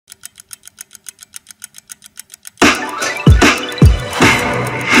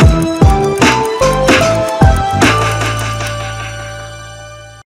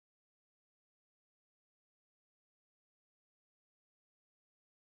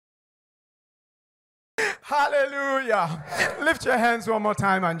Hallelujah. Lift your hands one more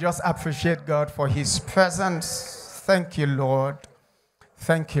time and just appreciate God for his presence. Thank you, Lord.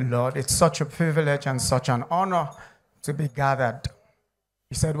 Thank you, Lord. It's such a privilege and such an honor to be gathered.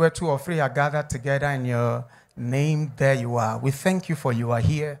 You said where two or three are gathered together in your name, there you are. We thank you for you are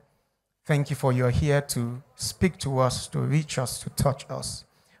here. Thank you for you're here to speak to us, to reach us, to touch us.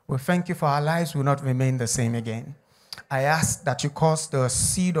 We thank you for our lives will not remain the same again. I ask that you cause the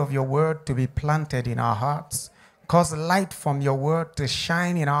seed of your word to be planted in our hearts. Cause light from your word to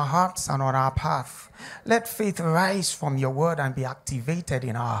shine in our hearts and on our path. Let faith rise from your word and be activated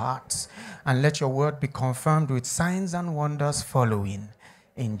in our hearts. And let your word be confirmed with signs and wonders following.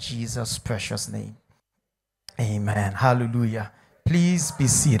 In Jesus' precious name. Amen. Hallelujah. Please be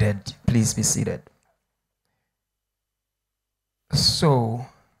seated. Please be seated. So,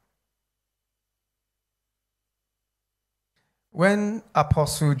 when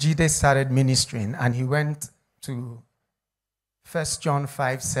Apostle Jide started ministering and he went to 1 John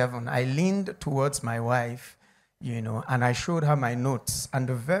 5:7, I leaned towards my wife, and I showed her my notes. And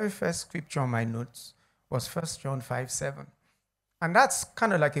the very first scripture on my notes was 1 John 5:7. And that's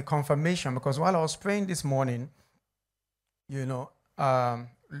kind of like a confirmation, because while I was praying this morning, the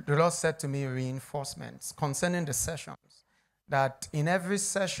Lord said to me reinforcements concerning the sessions, that in every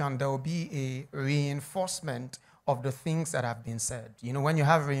session there will be a reinforcement of the things that have been said. When you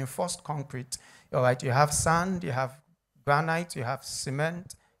have reinforced concrete, all right, you have sand, you have granite, you have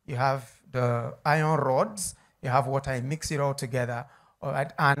cement, you have the iron rods, you have water, you mix it all together, all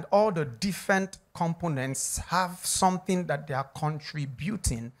right, and all the different components have something that they are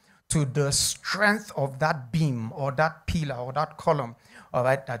contributing to the strength of that beam or that pillar or that column, all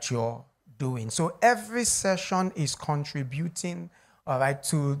right, that you're doing. So every session is contributing, all right,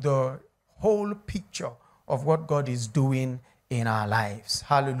 to the whole picture of what God is doing in our lives.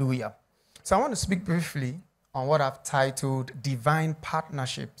 Hallelujah. So I want to speak briefly on what I've titled Divine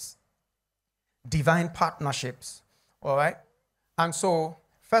Partnerships. Divine Partnerships. All right? And so,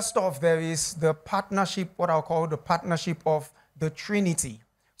 first off, there is the partnership, what I'll call the partnership of the Trinity.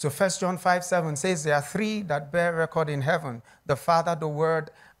 So 1 John 5:7 says there are three that bear record in heaven: the Father, the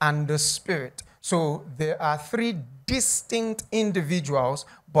Word, and the Spirit. So there are three distinct individuals,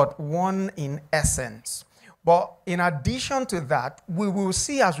 but one in essence. But in addition to that, we will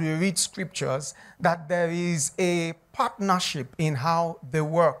see as we read scriptures that there is a partnership in how they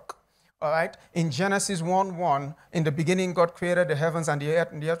work. All right? In Genesis 1:1, in the beginning, God created the heavens and the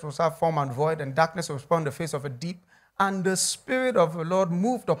earth was without form and void, and darkness was upon the face of the deep. And the Spirit of the Lord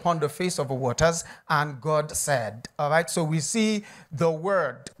moved upon the face of the waters, and God said. All right, so we see the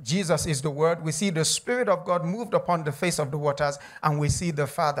Word. Jesus is the Word. We see the Spirit of God moved upon the face of the waters, and we see the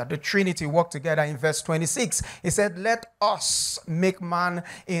Father. The Trinity work together in verse 26. He said, let us make man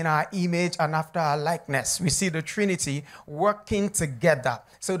in our image and after our likeness. We see the Trinity working together.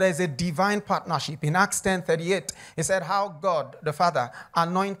 So there's a divine partnership. In Acts 10:38, he said how God, the Father,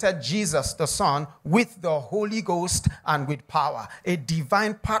 anointed Jesus, the Son, with the Holy Ghost and with power. A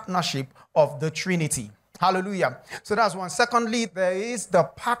divine partnership of the Trinity. Hallelujah. So that's one. Secondly, there is the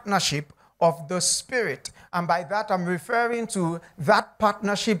partnership of the Spirit. And by that, I'm referring to that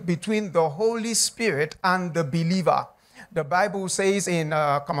partnership between the Holy Spirit and the believer. The Bible says in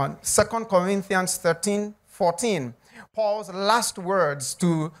 2 Corinthians 13:14, Paul's last words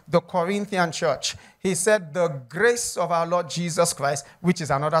to the Corinthian church. He said, the grace of our Lord Jesus Christ, which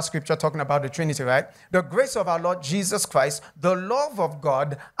is another scripture talking about the Trinity, right? The grace of our Lord Jesus Christ, the love of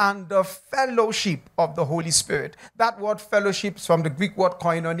God, and the fellowship of the Holy Spirit. That word fellowship is from the Greek word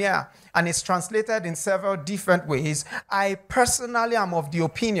koinonia, and it's translated in several different ways. I personally am of the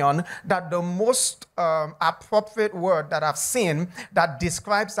opinion that the most appropriate word that I've seen that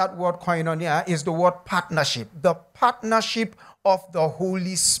describes that word koinonia is the word partnership. The partnership of the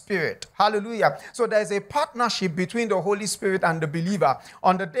Holy Spirit. Hallelujah. So there's a partnership between the Holy Spirit and the believer.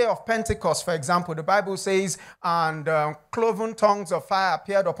 On the day of Pentecost, for example, the Bible says, and cloven tongues of fire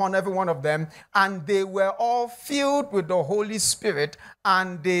appeared upon every one of them, and they were all filled with the Holy Spirit,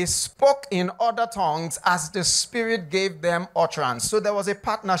 and they spoke in other tongues as the Spirit gave them utterance. So there was a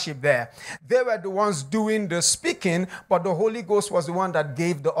partnership there. They were the ones doing the speaking, but the Holy Ghost was the one that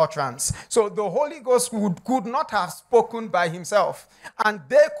gave the utterance. So the Holy Ghost could not have spoken by himself, and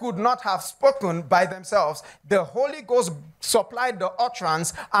they could not have spoken by themselves. The Holy Ghost supplied the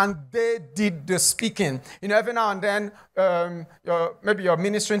utterance, and they did the speaking. Every now and then, maybe you're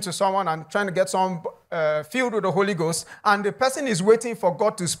ministering to someone and trying to get someone filled with the Holy Ghost, and the person is waiting for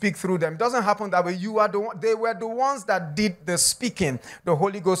God to speak through them. It doesn't happen that way. You are the one, they were the ones that did the speaking. The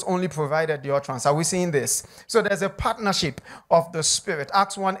Holy Ghost only provided the utterance. Are we seeing this? So there's a partnership of the Spirit.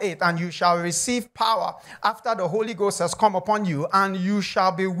 Acts 1:8, and you shall receive power after the Holy Ghost has come upon you, and you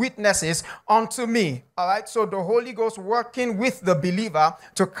shall be witnesses unto me. All right, so the Holy Ghost working with the believer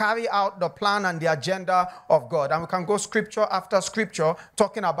to carry out the plan and the agenda of God. And we can go scripture after scripture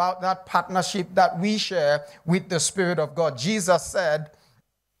talking about that partnership that we share with the Spirit of God. Jesus said,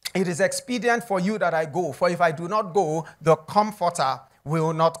 it is expedient for you that I go, for if I do not go, the Comforter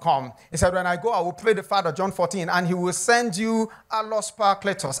will not come. He said, when I go, I will pray the Father, John 14, and he will send you Allos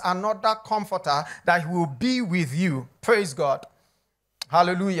Parakletos, another Comforter that will be with you. Praise God.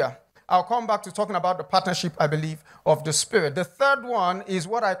 Hallelujah. I'll come back to talking about the partnership, I believe, of the Spirit. The third one is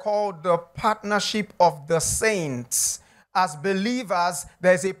what I call the partnership of the saints. As believers,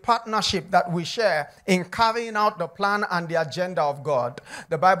 there's a partnership that we share in carrying out the plan and the agenda of God.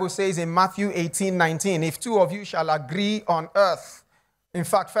 The Bible says in Matthew 18:19, if two of you shall agree on earth, in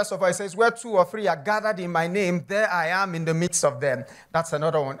fact, first of all, it says, where two or three are gathered in my name, there I am in the midst of them. That's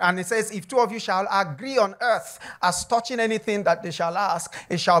another one. And it says, if two of you shall agree on earth as touching anything that they shall ask,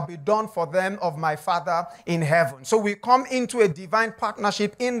 it shall be done for them of my Father in heaven. So we come into a divine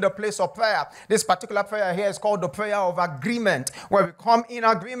partnership in the place of prayer. This particular prayer here is called the prayer of agreement, where we come in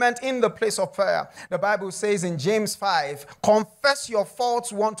agreement in the place of prayer. The Bible says in James 5, confess your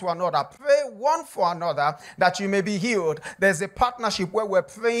faults one to another, pray one for another that you may be healed. There's a partnership where we're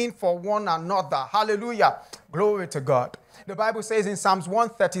praying for one another. Hallelujah. Glory to God. The Bible says in Psalms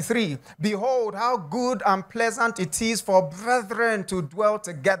 133, behold, how good and pleasant it is for brethren to dwell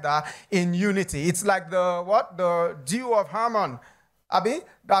together in unity. It's like the dew of Hermon, Abby,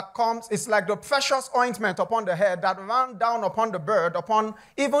 that comes. It's like the precious ointment upon the head that ran down upon the bird, upon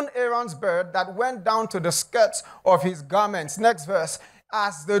even Aaron's bird, that went down to the skirts of his garments. Next verse.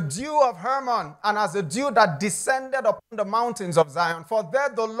 As the dew of Hermon, and as the dew that descended upon the mountains of Zion. For there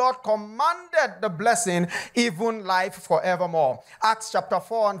the Lord commanded the blessing, even life forevermore. Acts chapter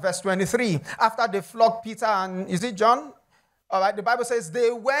 4 and verse 23. After they flogged Peter and, is it John? All right, the Bible says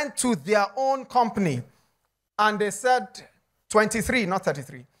they went to their own company. And they said, 23, not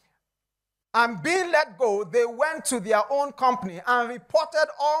 33. And being let go, they went to their own company and reported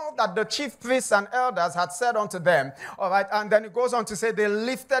all that the chief priests and elders had said unto them. All right, and then it goes on to say they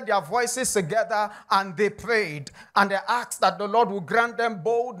lifted their voices together and they prayed. And they asked that the Lord would grant them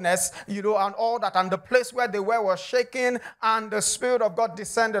boldness, and all that. And the place where they were was shaking and the Spirit of God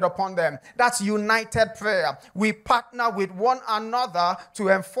descended upon them. That's united prayer. We partner with one another to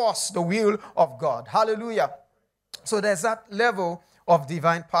enforce the will of God. Hallelujah. So there's that level of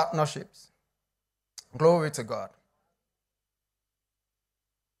divine partnerships. Glory to God.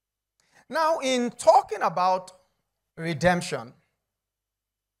 Now, in talking about redemption,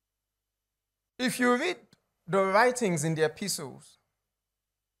 if you read the writings in the epistles,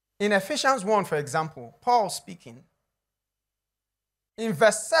 in Ephesians 1, for example, Paul speaking, in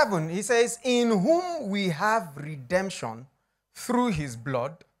verse 7, he says, in whom we have redemption through his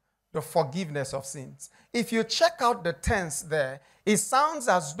blood, the forgiveness of sins. If you check out the tense there, it sounds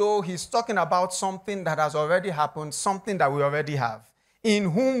as though he's talking about something that has already happened, something that we already have, in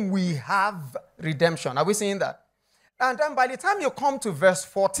whom we have redemption. Are we seeing that? And then by the time you come to verse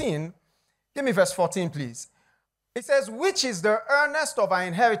 14, give me verse 14, please. It says, which is the earnest of our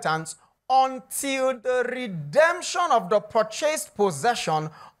inheritance until the redemption of the purchased possession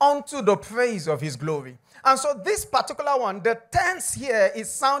unto the praise of his glory. And so this particular one, the tense here is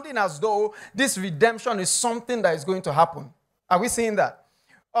sounding as though this redemption is something that is going to happen. Are we seeing that?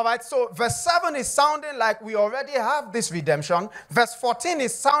 All right, so verse 7 is sounding like we already have this redemption. Verse 14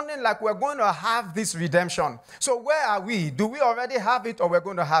 is sounding like we're going to have this redemption. So where are we? Do we already have it or we're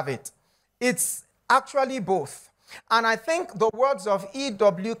going to have it? It's actually both. And I think the words of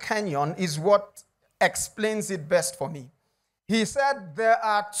E.W. Kenyon is what explains it best for me. He said there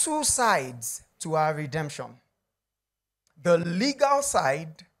are two sides to our redemption. The legal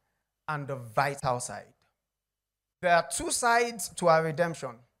side and the vital side. There are two sides to our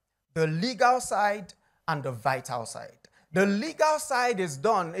redemption. The legal side and the vital side. The legal side is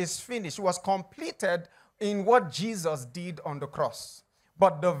done, is finished, was completed in what Jesus did on the cross.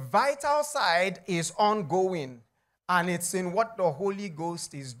 But the vital side is ongoing, and it's in what the Holy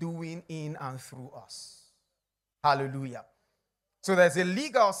Ghost is doing in and through us. Hallelujah. So there's a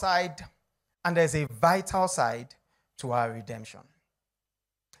legal side and there's a vital side to our redemption.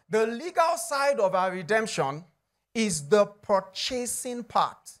 The legal side of our redemption is the purchasing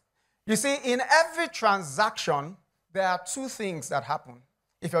part. You see, in every transaction, there are two things that happen.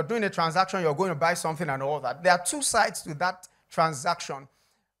 If you're doing a transaction, you're going to buy something and all that. There are two sides to that transaction.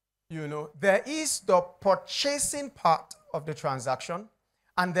 There is the purchasing part of the transaction,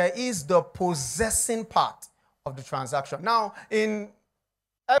 and there is the possessing part of the transaction. Now, in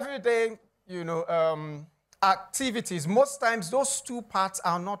everyday, activities, most times those two parts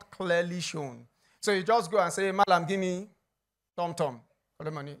are not clearly shown. So you just go and say, Madam, give me tom-tom.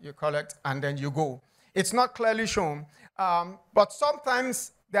 Collect money, you collect, and then you go. It's not clearly shown. But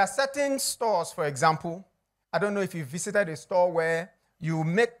sometimes there are certain stores, for example, I don't know if you visited a store where you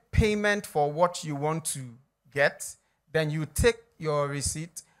make payment for what you want to get, then you take your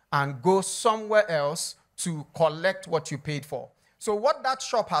receipt and go somewhere else to collect what you paid for. So what that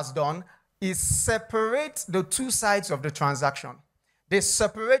shop has done is separate the two sides of the transaction. They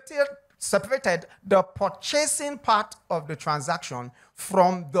separated the purchasing part of the transaction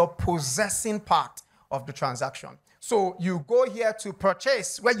from the possessing part of the transaction. So you go here to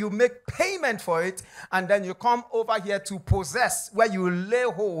purchase, where you make payment for it, and then you come over here to possess, where you lay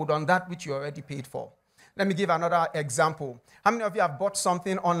hold on that which you already paid for. Let me give another example. How many of you have bought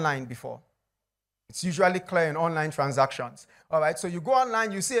something online before? It's usually clear in online transactions. All right, so you go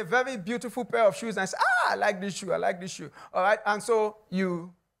online, you see a very beautiful pair of shoes, and say, I like this shoe, I like this shoe. All right, and so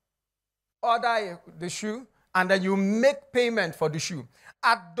you order the shoe, and then you make payment for the shoe.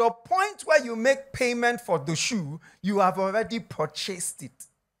 At the point where you make payment for the shoe, you have already purchased it.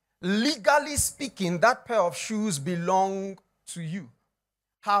 Legally speaking, that pair of shoes belong to you.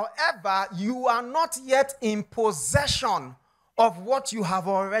 However, you are not yet in possession of what you have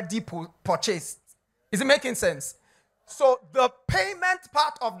already purchased. Is it making sense? So the payment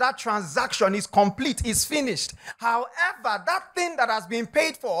part of that transaction is complete, is finished. However, that thing that has been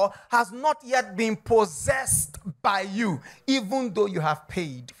paid for has not yet been possessed by you, even though you have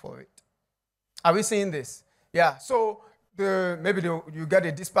paid for it. Are we seeing this? Yeah. So maybe you get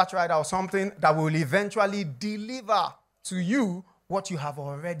a dispatch rider or something that will eventually deliver to you what you have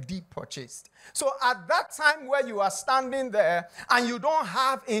already purchased. So at that time where you are standing there and you don't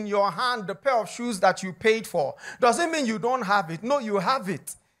have in your hand the pair of shoes that you paid for, doesn't mean you don't have it. No, you have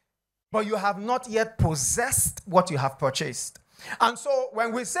it. But you have not yet possessed what you have purchased. And so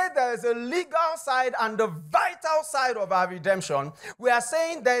when we say there is a legal side and the vital side of our redemption, we are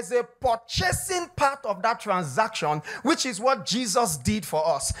saying there is a purchasing part of that transaction, which is what Jesus did for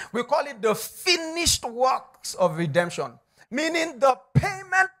us. We call it the finished works of redemption. Meaning the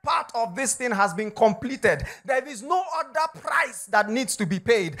payment part of this thing has been completed. There is no other price that needs to be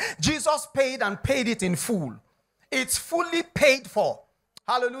paid. Jesus paid and paid it in full. It's fully paid for.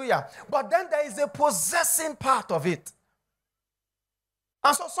 Hallelujah. But then there is a possessing part of it.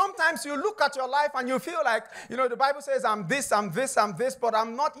 And so sometimes you look at your life and you feel like, the Bible says I'm this, I'm this, I'm this, but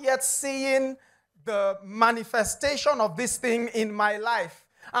I'm not yet seeing the manifestation of this thing in my life.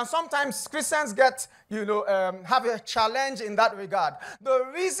 And sometimes Christians have a challenge in that regard. The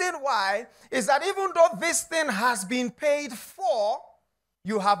reason why is that even though this thing has been paid for,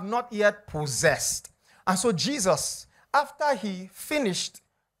 you have not yet possessed. And so Jesus, after he finished,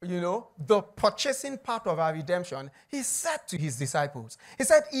 the purchasing part of our redemption, he said to his disciples, he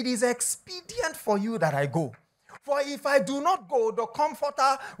said, it is expedient for you that I go. For if I do not go, the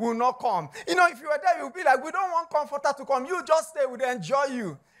comforter will not come. If you were there, you'll be like, we don't want comforter to come. You just stay, we'll enjoy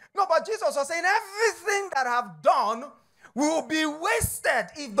you. No, but Jesus was saying everything that I've done will be wasted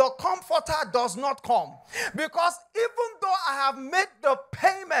if the comforter does not come. Because even though I have made the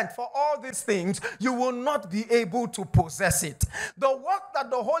payment for all these things, you will not be able to possess it. The work that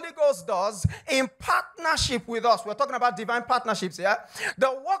the Holy Ghost does in partnership with us, we're talking about divine partnerships here.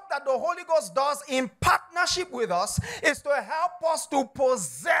 The work that the Holy Ghost does in partnership with us is to help us to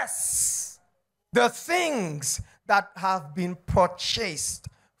possess the things that have been purchased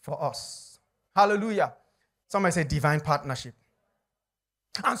for us. Hallelujah. Somebody say divine partnership.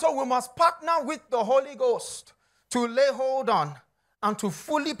 And so we must partner with the Holy Ghost to lay hold on and to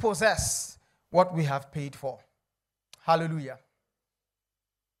fully possess what we have paid for. Hallelujah.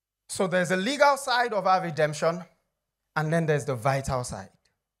 So there's a legal side of our redemption, and then there's the vital side.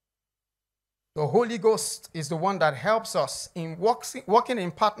 The Holy Ghost is the one that helps us in working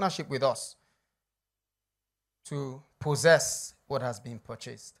in partnership with us to possess what has been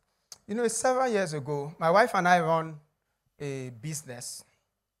purchased. Several years ago, my wife and I run a business,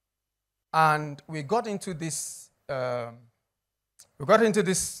 and we got into this, what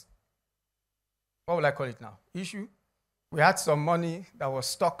will I call it now? Issue. We had some money that was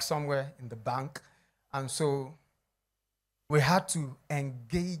stuck somewhere in the bank, and so we had to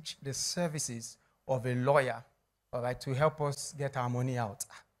engage the services of a lawyer, all right, to help us get our money out.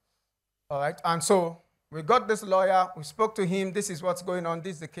 All right, and so we got this lawyer, we spoke to him, this is what's going on,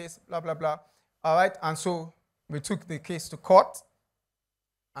 this is the case, blah, blah, blah. All right, and so we took the case to court.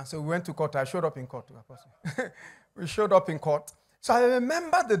 And so we went to court. I showed up in court. We showed up in court. So I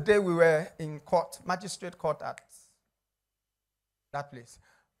remember the day we were in court, magistrate court at that place.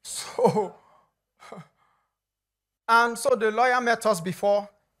 So, and so the lawyer met us before,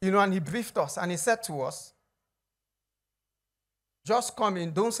 and he briefed us, and he said to us, just come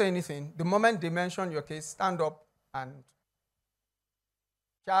in, don't say anything. The moment they mention your case, stand up and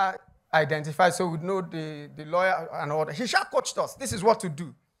identify so we know the lawyer and all that. He coached us. This is what to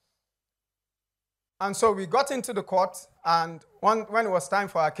do. And so we got into the court, and when it was time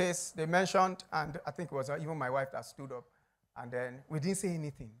for our case, they mentioned, and I think it was even my wife that stood up, and then we didn't say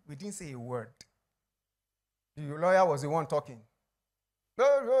anything. We didn't say a word. The lawyer was the one talking.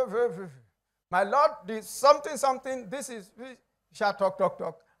 My lord, this something, this is, shall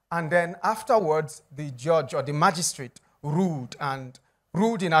talk. And then afterwards, the judge or the magistrate ruled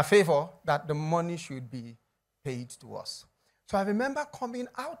in our favor that the money should be paid to us. So I remember coming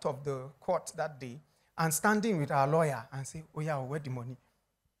out of the court that day and standing with our lawyer and saying, oh yeah, where's the money?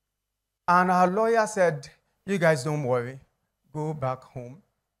 And our lawyer said, you guys don't worry, go back home,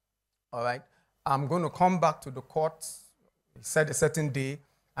 all right? I'm going to come back to the court, he said a certain day,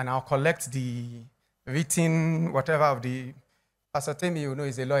 and I'll collect the written, whatever of the, Pastor Temi,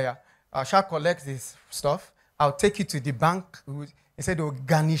 is a lawyer, I shall collect this stuff, I'll take it to the bank. He said they will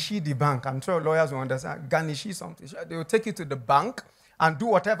garnish the bank. I'm sure lawyers will understand. Garnish something. They will take it to the bank and do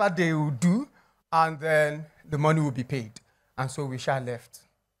whatever they will do, and then the money will be paid. And so we left.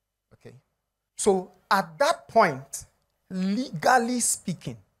 Okay. So at that point, legally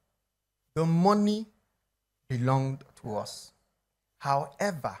speaking, the money belonged to us.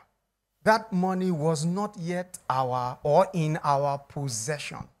 However, that money was not yet in our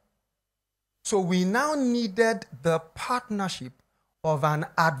possession. So we now needed the partnership of an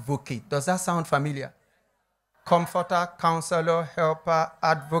advocate. Does that sound familiar? Comforter, counselor, helper,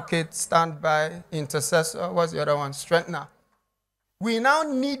 advocate, standby, intercessor. What's the other one? Strengthener. We now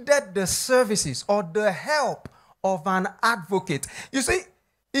needed the services or the help of an advocate. You see,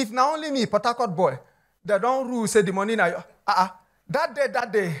 if now only me, Port Harcourt boy, they don't rule, say the money now.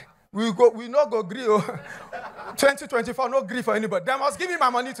 That day, we no go agree. 2024, no agree for anybody. They must give me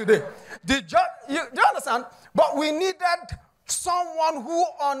my money today. Do you understand? But we needed someone who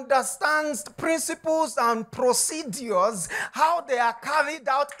understands principles and procedures, how they are carried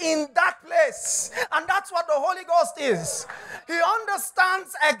out in that place. And that's what the Holy Ghost is. He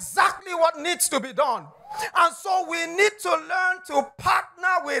understands exactly what needs to be done. And so we need to learn to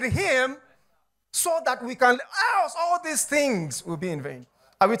partner with him so that we can, else all these things will be in vain.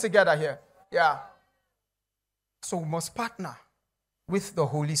 Are we together here? Yeah. So we must partner with the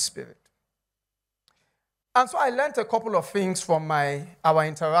Holy Spirit. And so I learned a couple of things from our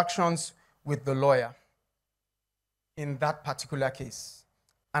interactions with the lawyer in that particular case.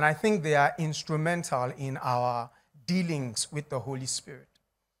 And I think they are instrumental in our dealings with the Holy Spirit.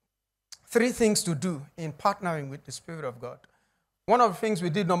 3 things to do in partnering with the Spirit of God. One of the things we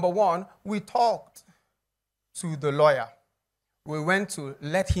did, number 1, we talked to the lawyer. We went to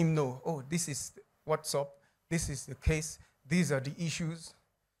let him know, oh, this is what's up, this is the case, these are the issues.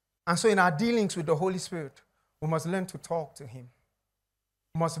 And so in our dealings with the Holy Spirit, we must learn to talk to him.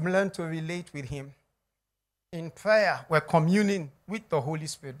 We must learn to relate with him. In prayer, we're communing with the Holy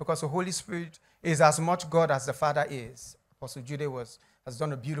Spirit because the Holy Spirit is as much God as the Father is. Apostle Jude has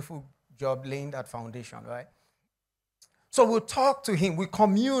done a beautiful job laying that foundation, right? So we'll talk to him. We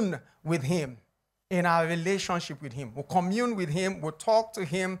commune with him in our relationship with him. We'll commune with him. We'll talk to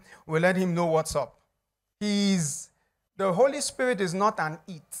him. We'll let him know what's up. The Holy Spirit is not an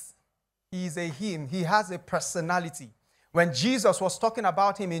it. He is a him. He has a personality. When Jesus was talking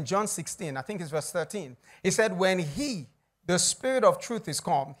about him in John 16, I think it's verse 13, he said, when he, the Spirit of truth, is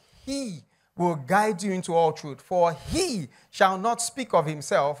come, he will guide you into all truth. For he shall not speak of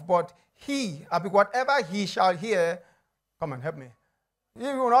himself, but whatever he shall hear, come on, help me. He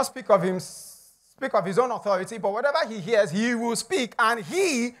will not speak of his own authority, but whatever he hears, he will speak, and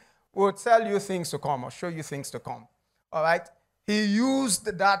he will tell you things to come or show you things to come. All right? He used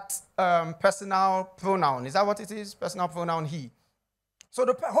that personal pronoun. Is that what it is? Personal pronoun, he. So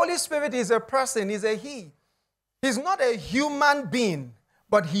the Holy Spirit is a person, is a he. He's not a human being,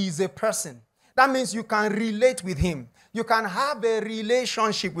 but he is a person. That means you can relate with him. You can have a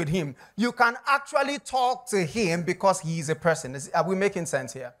relationship with him. You can actually talk to him because he is a person. Are we making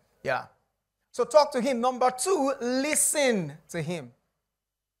sense here? Yeah. So talk to him. Number 2, listen to him.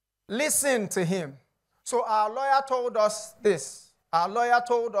 Listen to him. So our lawyer told us this. Our lawyer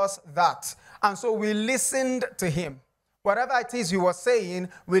told us that. And so we listened to him. Whatever it is he was saying,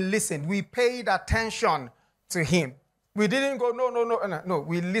 we listened. We paid attention to him. We didn't go, no.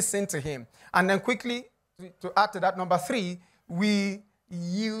 We listened to him. And then quickly, to add to that, number 3, we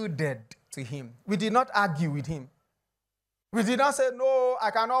yielded to him. We did not argue with him. We did not say, no,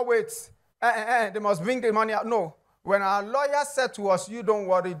 I cannot wait. They must bring the money out. No. When our lawyer said to us, you don't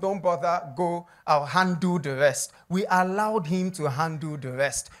worry, don't bother, go, I'll handle the rest. We allowed him to handle the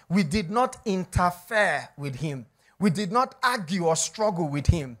rest. We did not interfere with him. We did not argue or struggle with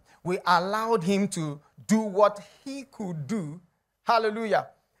him. We allowed him to do what he could do. Hallelujah.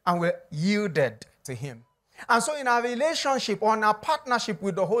 And we yielded to him. And so in our relationship or in our partnership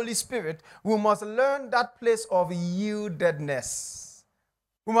with the Holy Spirit, we must learn that place of yieldedness.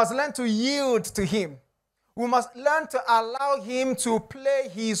 We must learn to yield to him. We must learn to allow him to play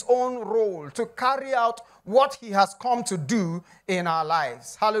his own role, to carry out what he has come to do in our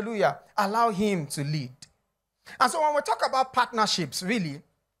lives. Hallelujah. Allow him to lead. And so when we talk about partnerships, really,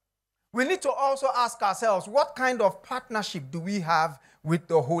 we need to also ask ourselves, what kind of partnership do we have with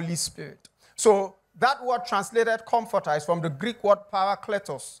the Holy Spirit? So that word translated comforter is from the Greek word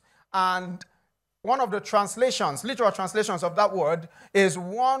parakletos. And one of the translations, literal translations of that word, is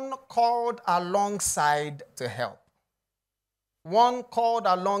one called alongside to help. One called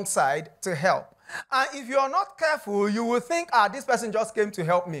alongside to help. And if you're not careful, you will think, this person just came to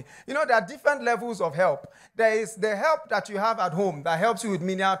help me. You know, there are different levels of help. There is the help that you have at home that helps you with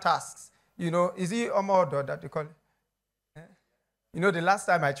menial tasks. You know, is it Omodo that they call it? You know, the last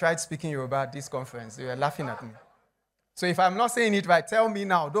time I tried speaking Yoruba at this conference, you were laughing at me. So if I'm not saying it right, tell me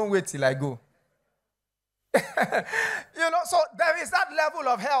now. Don't wait till I go. You know, so there is that level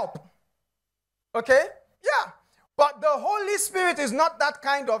of help. Okay? Yeah. But the Holy Spirit is not that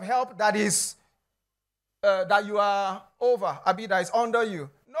kind of help that is that you are over, that is under you.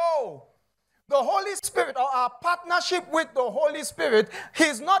 No. The Holy Spirit, or our partnership with the Holy Spirit,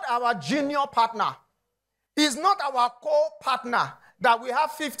 he's not our junior partner. He's not our co-partner that we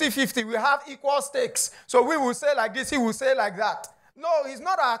have 50-50. We have equal stakes. So we will say like this, he will say like that. No, he's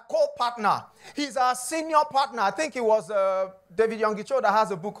not our co-partner. He's our senior partner. I think it was David Yongicho that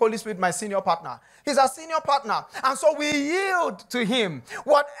has a book, Holy Spirit, My Senior Partner. He's our senior partner. And so we yield to him.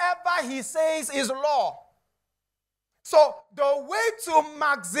 Whatever he says is law. So the way to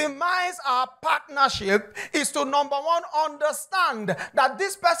maximize our partnership is to, number one, understand that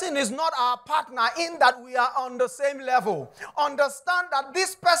this person is not our partner in that we are on the same level. Understand that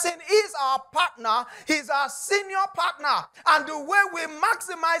this person is our partner. He's our senior partner. And the way we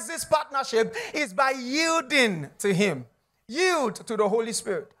maximize this partnership is by yielding to him. Yield to the Holy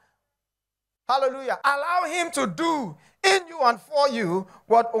Spirit. Hallelujah. Allow him to do in you and for you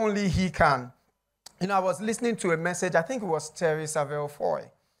what only he can. You know, I was listening to a message, I think it was Terry Savelle Foy,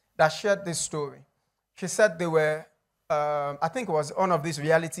 that shared this story. She said they were, I think it was one of these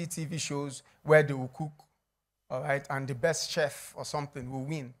reality TV shows where they will cook, all right, and the best chef or something will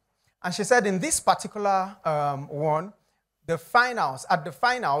win. And she said in this particular one, at the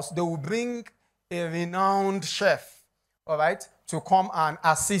finals, they will bring a renowned chef, all right, to come and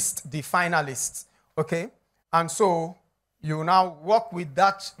assist the finalists, okay? And so you now work with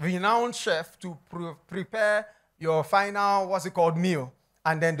that renowned chef to prepare your final, meal.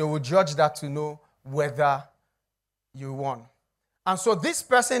 And then they will judge that to know whether you won. And so this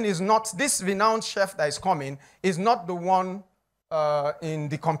person is not, this renowned chef that is coming, is not the one in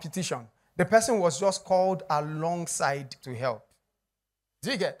the competition. The person was just called alongside to help. Do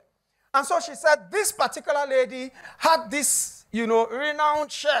you get? And so she said this particular lady had this,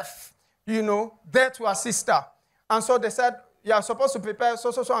 renowned chef, there to assist her. And so they said, you are supposed to prepare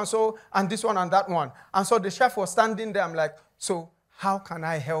so, and this one and that one. And so the chef was standing there. I'm like, so how can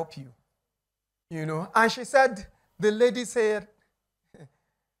I help you? And she said, the lady said,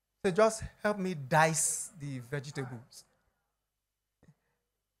 just help me dice the vegetables.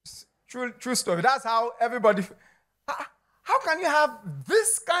 True story. That's how everybody, how can you have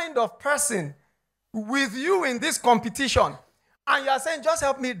this kind of person with you in this competition? And you are saying, just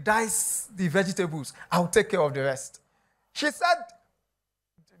help me dice the vegetables. I'll take care of the rest. She said,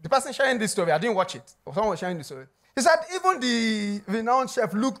 the person sharing this story, I didn't watch it. Someone was sharing this story. He said, even the renowned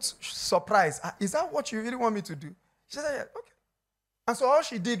chef looked surprised. Is that what you really want me to do? She said, yeah, okay. And so all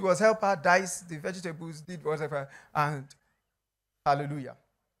she did was help her dice the vegetables, did whatever, and hallelujah.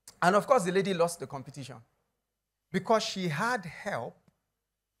 And of course, the lady lost the competition because she had help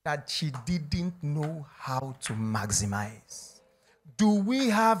that she didn't know how to maximize. Do we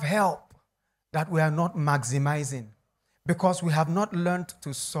have help that we are not maximizing because we have not learned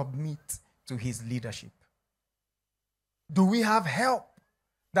to submit to his leadership? Do we have help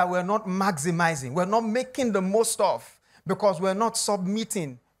that we're not maximizing, we're not making the most of, because we're not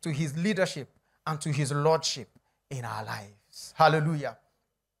submitting to his leadership and to his lordship in our lives. Hallelujah.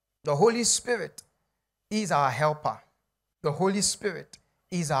 The Holy Spirit is our helper. The Holy Spirit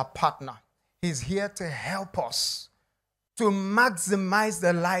is our partner. He's here to help us to maximize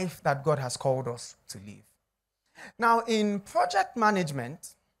the life that God has called us to live. Now, in project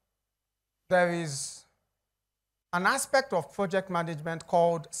management, there is an aspect of project management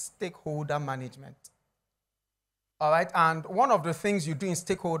called stakeholder management. All right, and one of the things you do in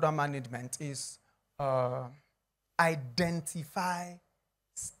stakeholder management is identify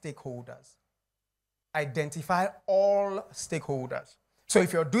stakeholders. Identify all stakeholders. So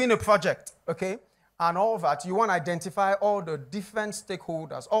if you're doing a project, okay, and all that, you want to identify all the different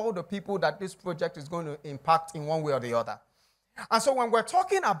stakeholders, all the people that this project is going to impact in one way or the other. And so when we're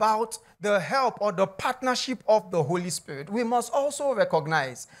talking about the help or the partnership of the Holy Spirit, we must also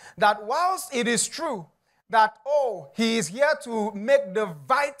recognize that whilst it is true that, he is here to make the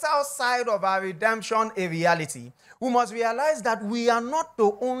vital side of our redemption a reality, we must realize that we are not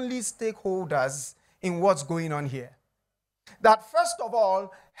the only stakeholders in what's going on here. That first of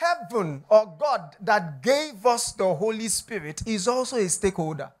all, heaven or God that gave us the Holy Spirit is also a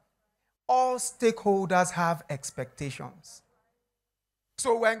stakeholder. All stakeholders have expectations.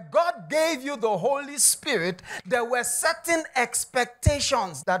 So when God gave you the Holy Spirit, there were certain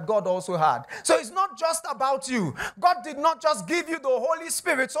expectations that God also had. So it's not just about you. God did not just give you the Holy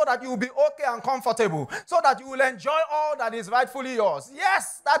Spirit so that you will be okay and comfortable, so that you will enjoy all that is rightfully yours.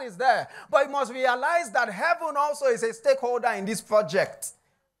 Yes, that is there. But you must realize that heaven also is a stakeholder in this project.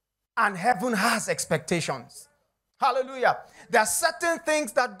 And heaven has expectations. Hallelujah. There are certain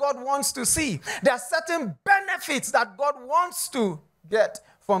things that God wants to see. There are certain benefits that God wants to get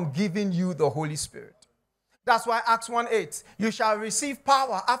from giving you the Holy Spirit. That's why Acts 1:8, you shall receive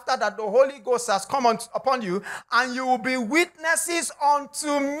power after that the Holy Ghost has come upon you, and you will be witnesses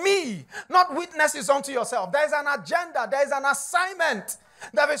unto me. Not witnesses unto yourself. There is an agenda. There is an assignment.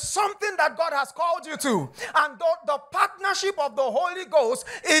 There is something that God has called you to. And the partnership of the Holy Ghost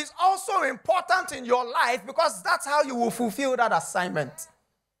is also important in your life, because that's how you will fulfill that assignment.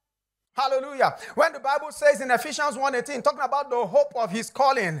 Hallelujah. When the Bible says in Ephesians 1:18, talking about the hope of his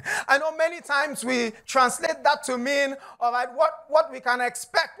calling, I know many times we translate that to mean, all right, what we can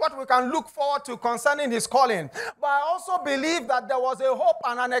expect, what we can look forward to concerning his calling. But I also believe that there was a hope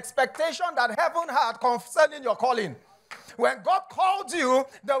and an expectation that heaven had concerning your calling. When God called you,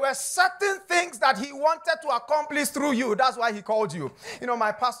 there were certain things that he wanted to accomplish through you. That's why he called you. You know,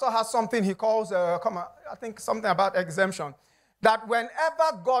 my pastor has something he calls, I think something about exemption. That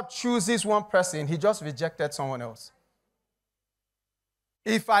whenever God chooses one person, he just rejected someone else.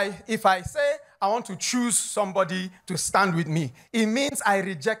 If I say I want to choose somebody to stand with me, it means I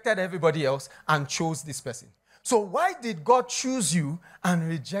rejected everybody else and chose this person. So why did God choose you and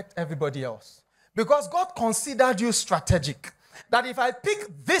reject everybody else? Because God considered you strategic. That if I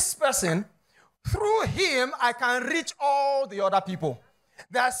pick this person, through him, I can reach all the other people.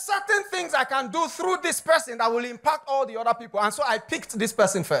 There are certain things I can do through this person that will impact all the other people. And so I picked this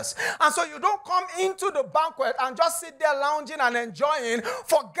person first. And so you don't come into the banquet and just sit there lounging and enjoying,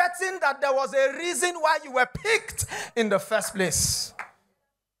 forgetting that there was a reason why you were picked in the first place.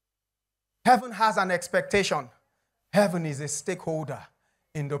 Heaven has an expectation. Heaven is a stakeholder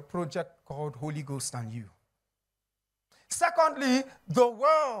in the project called Holy Ghost and you. Secondly, the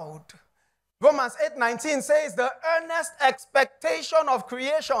world. Romans 8:19 says the earnest expectation of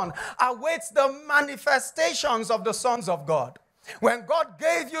creation awaits the manifestations of the sons of God. When God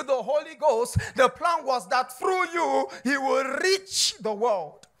gave you the Holy Ghost, the plan was that through you, he will reach the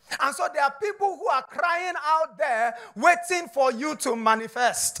world. And so there are people who are crying out there, waiting for you to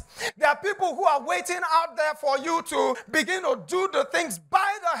manifest. There are people who are waiting out there for you to begin to do the things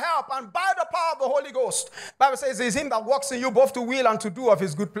by the help and by the power of the Holy Ghost. The Bible says it's him that works in you both to will and to do of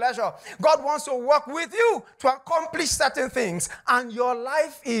his good pleasure. God wants to work with you to accomplish certain things. And your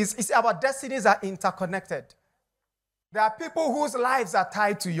life our destinies are interconnected. There are people whose lives are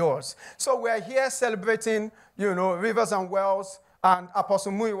tied to yours. So we're here celebrating, Rivers and Wells. And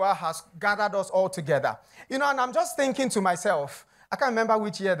Apostle Muiwa has gathered us all together. And I'm just thinking to myself, I can't remember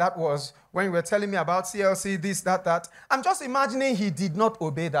which year that was, when you were telling me about CLC, this, that. I'm just imagining he did not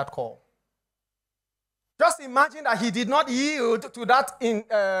obey that call. Just imagine that he did not yield to that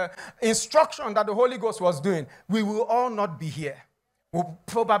instruction that the Holy Ghost was doing. We will all not be here. We'll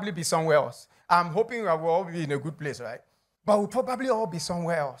probably be somewhere else. I'm hoping we will all be in a good place, right? but we'll probably all be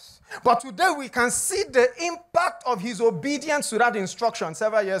somewhere else. But today we can see the impact of his obedience to that instruction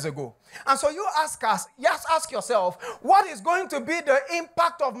several years ago. And so you ask yourself, what is going to be the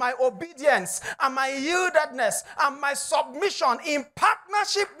impact of my obedience and my yieldedness and my submission in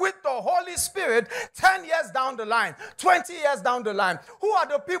partnership with the Holy Spirit 10 years down the line, 20 years down the line? Who are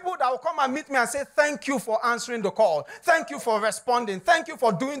the people that will come and meet me and say, thank you for answering the call. Thank you for responding. Thank you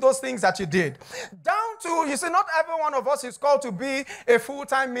for doing those things that you did. Down to, you see, not every one of us is called to be a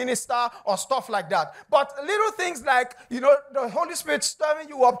full-time minister or stuff like that. But little things like, the Holy Spirit stirring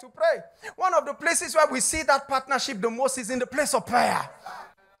you up to pray. One of the places where we see that partnership the most is in the place of prayer.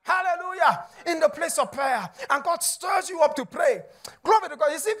 Hallelujah. In the place of prayer. And God stirs you up to pray. Glory to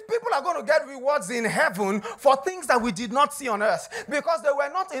God. You see, people are going to get rewards in heaven for things that we did not see on earth because they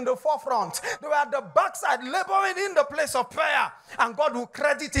were not in the forefront. They were at the backside laboring in the place of prayer. And God will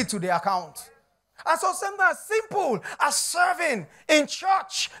credit it to their account. And so something as simple as serving in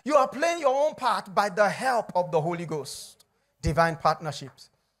church, you are playing your own part by the help of the Holy Ghost. Divine partnerships.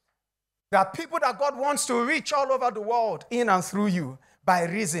 There are people that God wants to reach all over the world in and through you by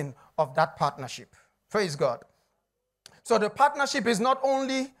reason of that partnership. Praise God. So the partnership is not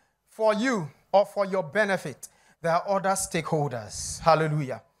only for you or for your benefit. There are other stakeholders.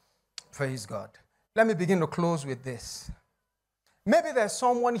 Hallelujah. Praise God. Let me begin to close with this. Maybe there's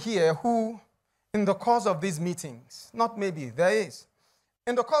someone here who, in the course of these meetings, not maybe, there is.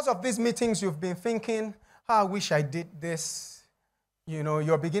 In the course of these meetings, you've been thinking, I wish I did this.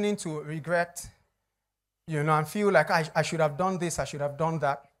 You're beginning to regret, and feel like I should have done this, I should have done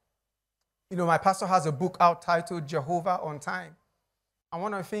that. My pastor has a book out titled Jehovah on Time. And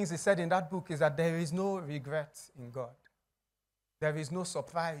one of the things he said in that book is that there is no regret in God. There is no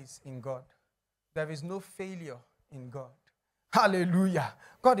surprise in God. There is no failure in God. Hallelujah.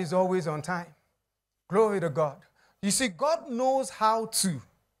 God is always on time. Glory to God. You see, God knows how to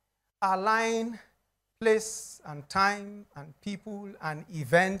align place and time and people and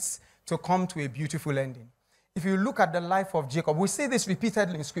events to come to a beautiful ending. If you look at the life of Jacob, we see this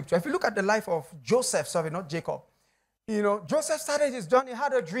repeatedly in Scripture. If you look at the life of Joseph, sorry, not Jacob. Joseph started his journey,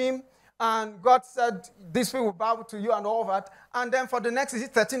 had a dream, and God said, this thing will bow to you and all that. And then for the next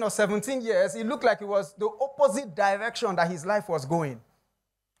 13 or 17 years, it looked like it was the opposite direction that his life was going.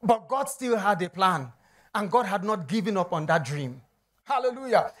 But God still had a plan, and God had not given up on that dream.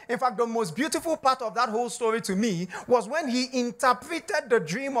 Hallelujah. In fact, the most beautiful part of that whole story to me was when he interpreted the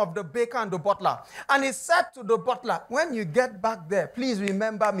dream of the baker and the butler. And he said to the butler, when you get back there, please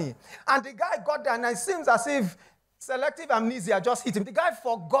remember me. And the guy got there, and it seems as if selective amnesia just hit him. The guy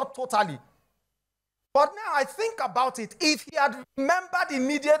forgot totally. But now I think about it. If he had remembered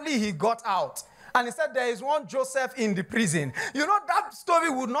immediately he got out, and he said there is one Joseph in the prison, that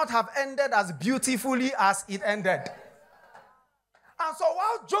story would not have ended as beautifully as it ended. And so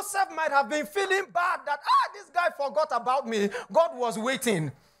while Joseph might have been feeling bad that, this guy forgot about me, God was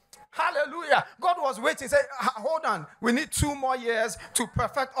waiting. Hallelujah. God was waiting. He said, hold on. We need 2 more years to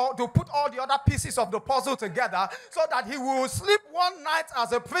to put all the other pieces of the puzzle together so that he will sleep one night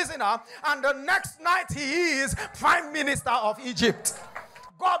as a prisoner and the next night he is Prime Minister of Egypt.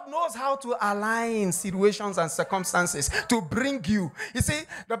 God knows how to align situations and circumstances to bring you. You see,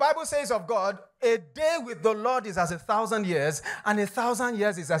 the Bible says of God, a day with the Lord is as 1,000 years, and 1,000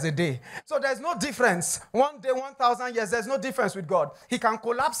 years is as a day. So there's no difference. 1 day, 1,000 years, there's no difference with God. He can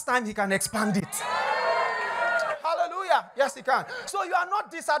collapse time, he can expand it. Hallelujah. Yes, he can. So you are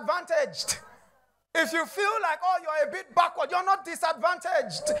not disadvantaged. If you feel like, you're a bit backward, you're not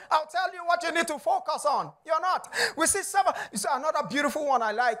disadvantaged. I'll tell you what you need to focus on. You're not. We see another beautiful one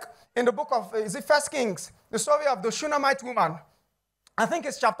I like in the book of, is it 1 Kings? The story of the Shunammite woman. I think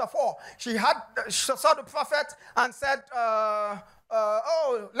it's chapter 4. She saw the prophet and said,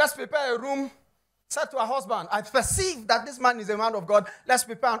 let's prepare a room. Said to her husband, I perceive that this man is a man of God. Let's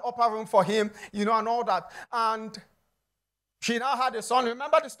prepare an upper room for him, and all that. And she now had a son.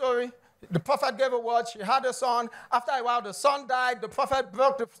 Remember the story? The prophet gave a word. She had a son. After a while, the son died. The prophet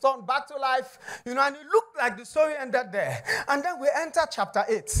brought the son back to life. And it looked like the story ended there. And then we enter chapter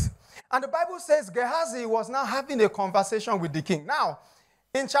 8. And the Bible says Gehazi was now having a conversation with the king. Now,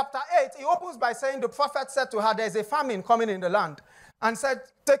 in chapter 8, he opens by saying the prophet said to her, there's a famine coming in the land. And said,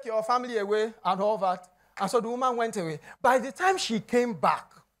 take your family away and all that. And so the woman went away. By the time she came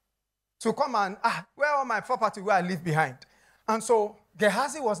back to come and, where all my property where I leave behind? And so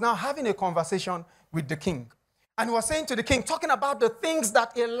Gehazi was now having a conversation with the king. And he was saying to the king, talking about the things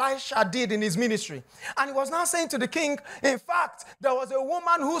that Elisha did in his ministry. And he was now saying to the king, in fact, there was a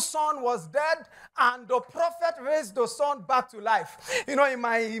woman whose son was dead, and the prophet raised the son back to life. You know, in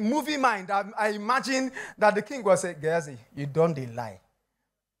my movie mind, I imagine that the king was saying, Gehazi, you don't lie.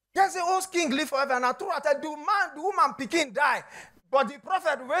 Gehazi, oh, king live forever. And I told her, the woman Pekin die. But the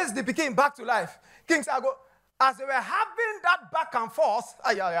prophet raised the Pekin back to life. King said, as they were having that back and forth,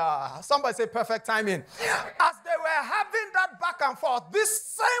 somebody say perfect timing. As they were having that back and forth, this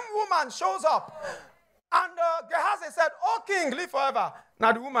same woman shows up. And Gehazi said, oh, king, live forever.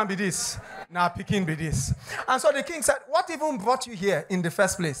 Now the woman be this. Now Pekin be this. And so the king said, what even brought you here in the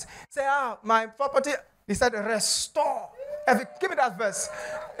first place? Say, my property. He said, restore. Give me that verse.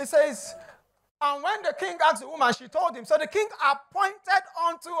 It says, and when the king asked the woman, she told him. So the king appointed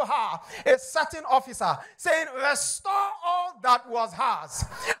unto her a certain officer, saying, restore all that was hers,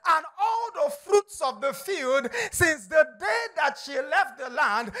 and all the fruits of the field since the day that she left the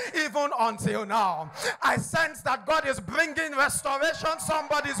land, even until now. I sense that God is bringing restoration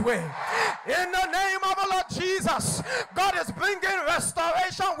somebody's way. In the name of the Lord Jesus, God is bringing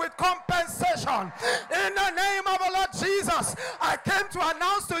restoration with compensation. In the name of the Lord Jesus, I came to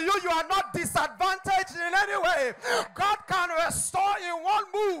announce to you, you are not disadvantaged in any way. God can restore in one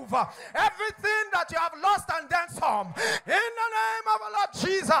move everything that you have lost and then some. In the name of the Lord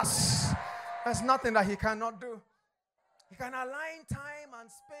Jesus, there's nothing that he cannot do. He can align time and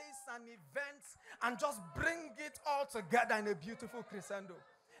space and events and just bring it all together in a beautiful crescendo.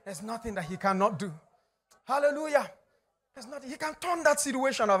 There's nothing that he cannot do. Hallelujah. There's nothing. He can turn that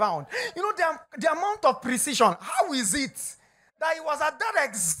situation around. You know, the amount of precision. How is it that it was at that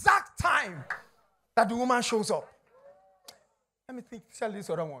exact time that the woman shows up? Let me tell this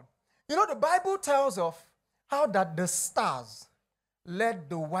other one. You know, the Bible tells of how that the stars led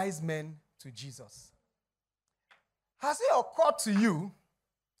the wise men to Jesus. Has it occurred to you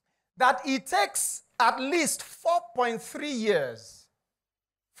that it takes at least 4.3 years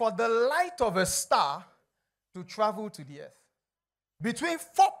for the light of a star to travel to the earth? Between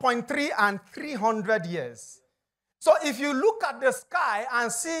 4.3 and 300 years. So if you look at the sky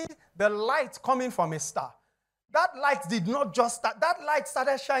and see the light coming from a star, that light did not just start. That light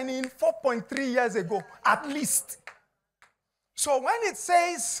started shining 4.3 years ago, at least. So when it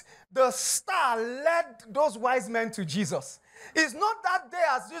says the star led those wise men to Jesus, it's not that day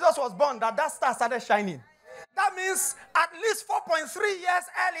as Jesus was born that star started shining. That means at least 4.3 years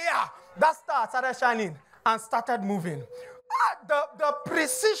earlier, that star started shining and started moving. The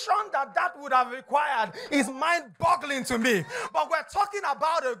precision that would have required is mind-boggling to me. But we're talking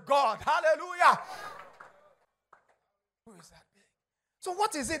about a God. Hallelujah. Who is that big? So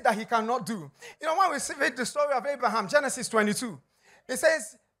what is it that he cannot do? You know, when we read the story of Abraham, Genesis 22, it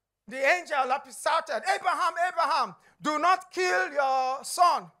says, the angel shouted, Abraham, Abraham, do not kill your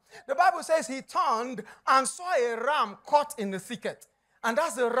son. The Bible says he turned and saw a ram caught in the thicket. And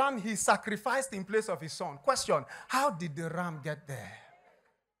that's the ram he sacrificed in place of his son. Question, how did the ram get there?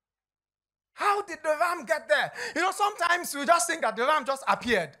 How did the ram get there? You know, sometimes we just think that the ram just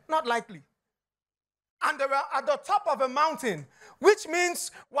appeared. Not likely. And they were at the top of a mountain, which means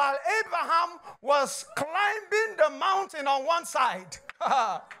while Abraham was climbing the mountain on one side,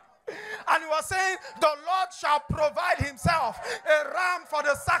 and he was saying, the Lord shall provide himself a ram for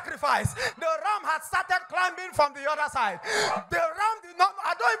the sacrifice. The ram had started climbing from the other side. The ram did not,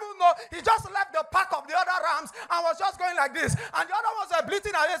 I don't even know, he just left the pack of the other rams and was just going like this. And the other ones were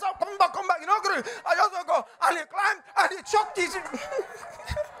bleating and he said, come back, you know, I just want to go. And he climbed and he choked his,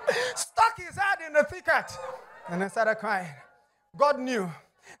 stuck his head in the thicket. And he started crying. God knew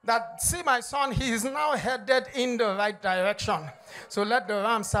that, see my son, he is now headed in the right direction. So let the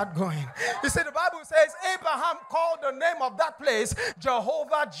ram start going. You see, the Bible says Abraham called the name of that place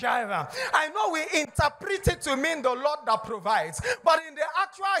Jehovah Jireh. I know we interpret it to mean the Lord that provides. But in the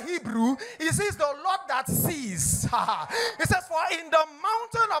actual Hebrew, it says the Lord that sees. It says, for in the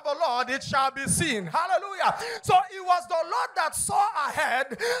mountain of the Lord it shall be seen. Hallelujah. So it was the Lord that saw ahead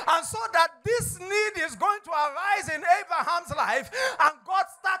and saw that this need is going to arise in Abraham's life. And God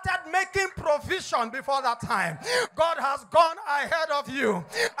started making provision before that time. God has gone ahead of you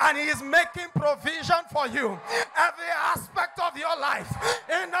and he is making provision for you every aspect of your life.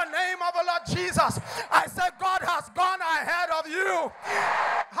 In the name of the Lord Jesus, I said God has gone ahead of you.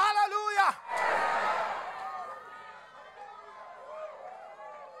 Hallelujah.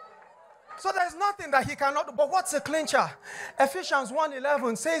 So there's nothing that he cannot do. But what's a clincher? Ephesians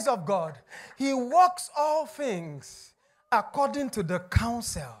 1:11 says of God, he works all things according to the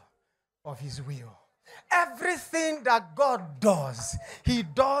counsel of his will. Everything that God does, he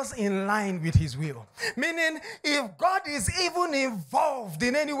does in line with his will. Meaning, if God is even involved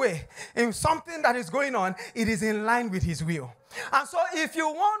in any way in something that is going on, it is in line with his will. And so if you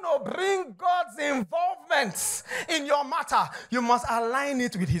want to bring God's involvement in your matter, you must align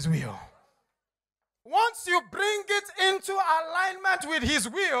it with his will. Once you bring it into alignment with his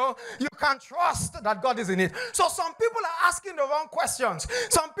will, you can trust that God is in it. So some people are asking the wrong questions.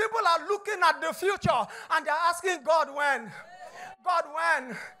 Some people are looking at the future and they're asking God, when? God,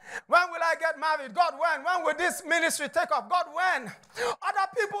 when? When will I get married? God, when? When will this ministry take off? God, when? Other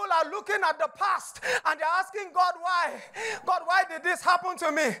people are looking at the past and they're asking God, why? God, why did this happen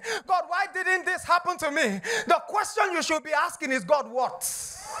to me? God, why didn't this happen to me? The question you should be asking is, God, what?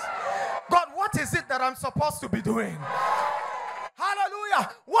 God, what is it that I'm supposed to be doing?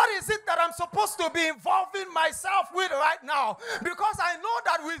 Hallelujah. What is it that I'm supposed to be involving myself with right now? Because I know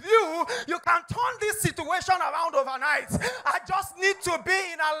that with you, you can turn this situation around overnight. I just need to be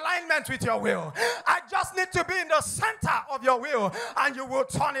in alignment with your will. I just need to be in the center of your will, and you will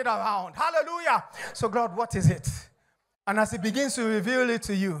turn it around. Hallelujah. So God, what is it? And as he begins to reveal it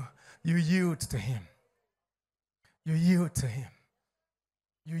to you, you yield to him. You yield to him.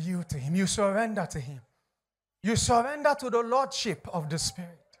 You yield to him. You surrender to him. You surrender to the Lordship of the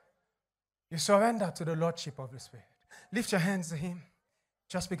Spirit. You surrender to the Lordship of the Spirit. Lift your hands to him.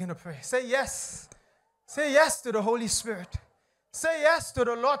 Just begin to pray. Say yes. Say yes to the Holy Spirit. Say yes to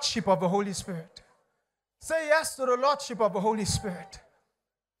the Lordship of the Holy Spirit. Say yes to the Lordship of the Holy Spirit.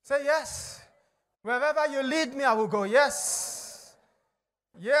 Say yes. Wherever you lead me, I will go. Yes.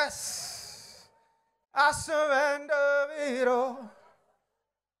 Yes. I surrender it all.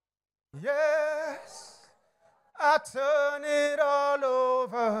 Yes. I turn it all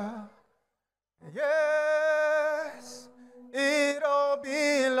over. Yes, it all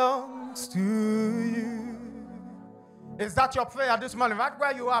belongs to you. Is that your prayer this morning? Right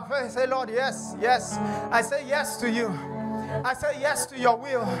where you are, pray. Say, Lord, yes, yes. I say yes to you. I say yes to your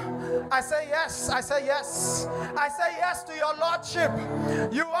will. I say yes. I say yes. I say yes to your Lordship.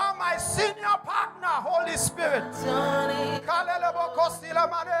 You are my senior partner, Holy Spirit.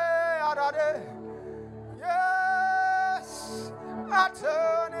 Yes, I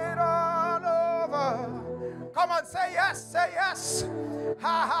turn it all over. Come on, say yes, say yes.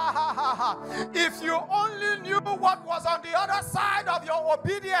 Ha, ha, ha, ha, ha. If you only knew what was on the other side of your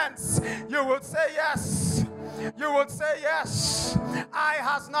obedience, you would say yes. You would say yes. Eye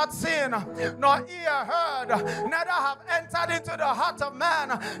has not seen, nor ear heard, neither have entered into the heart of man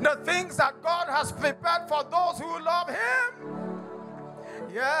the things that God has prepared for those who love him.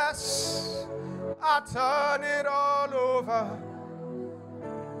 Yes, I turn it all over.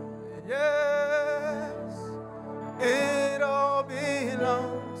 Yes, it all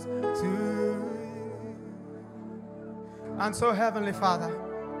belongs to you. And so, Heavenly Father,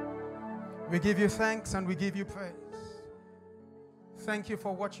 we give you thanks and we give you praise. Thank you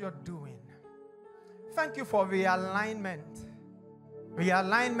for what you're doing. Thank you for realignment.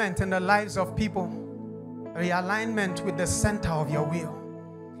 Realignment in the lives of people. Realignment with the center of your will.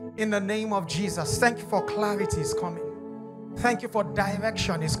 In the name of Jesus, thank you for clarity is coming. Thank you for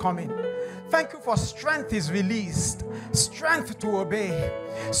direction is coming. Thank you for strength is released. Strength to obey.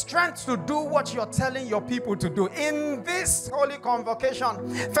 Strength to do what you're telling your people to do. In this holy convocation,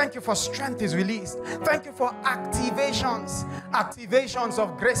 thank you for strength is released. Thank you for activations. Activations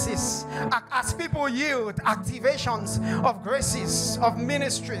of graces. As people yield, activations of graces, of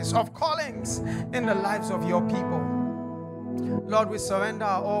ministries, of callings in the lives of your people. Lord, we surrender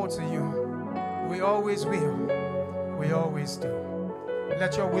all to you. We always will. We always do.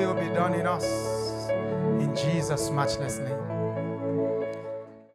 Let your will be done in us. In Jesus' matchless name.